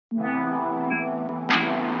No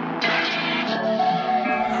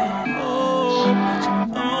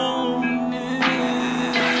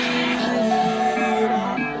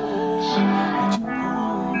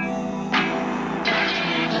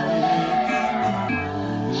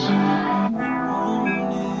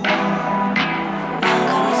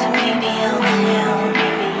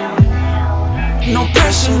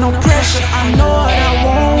pressure, no pressure, I know what I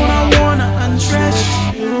want, I wanna undress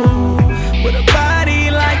you. With a body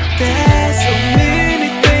like that, so many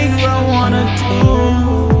things I wanna do.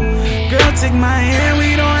 Girl, take my hand,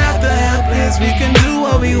 we don't have to have plans, we can do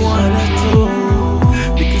what we wanna do.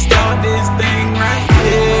 We can start this thing right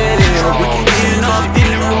here, we can end up in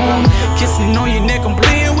the room. Kissing on your neck, I'm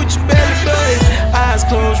playing with your belly button. Eyes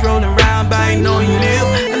closed, rolling around, biting on your lip.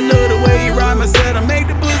 I love the way you ride my set, I make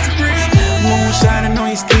the pussy grip. Moon shining on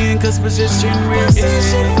your skin, cause position real,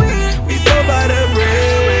 yeah. We both by the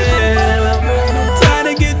bread, no time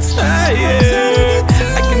to get tired.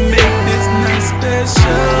 I can make this night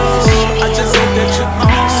special, I just hope that you're on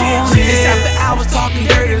it. It's after hours talking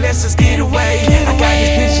dirty, let's just get away. I got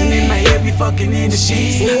this vision in my head, we fucking in the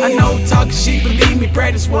sheets. I know talking shit, believe me,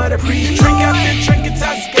 practice what I preach. Drink after drink,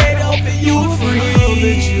 intoxicated, hoping you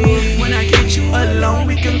free. When I get you alone,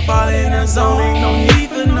 we can fall in a zone, ain't no need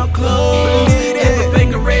for no clothes.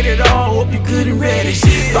 Everything rated all, hope you good and ready.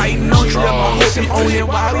 Biting on you, let my hope you own it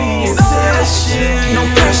while we in session. No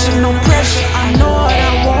pressure, no pressure, I know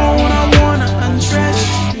what I wanna undress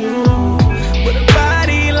you. With a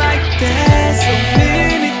body like that, so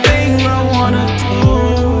many things I wanna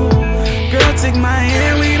do. Girl, take my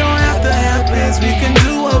hand, we don't have to have plans, we can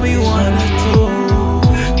do what we wanna do.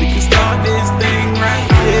 We can start this thing right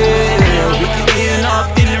here, we can end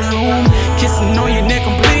up in the room. Kissing on your neck,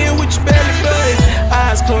 I'm playing with your belly button.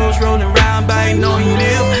 Eyes closed, rolling around, biting on your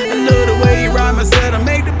lip. I love the way you ride my set, I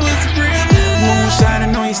make the pussy grip. Moon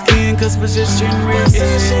shining on your skin, cause position real,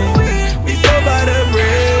 yeah. We go by the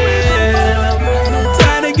bread, no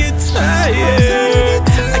time to get tired.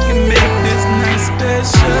 I can make this night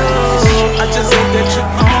special, I just hope that you're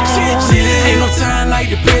on it. Ain't no time like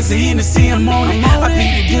the present, Hennessy, I'm on it. I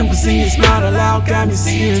beat the dimples in your smile aloud, got me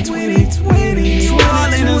seeing 2020. You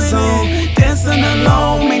all in the zone, dancing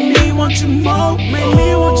alone, make me want you more, make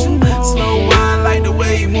me want you more. Slow wine like the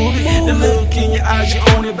way you move it, the look in your eyes, you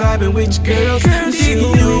own it, vibing with your girls.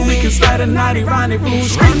 Digging you, we can slide a naughty rendezvous,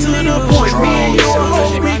 straight to the point, me and you, I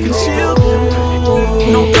hope we can chill.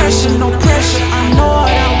 No pressure, no pressure, I know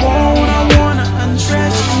what I wanna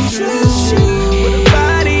undress you.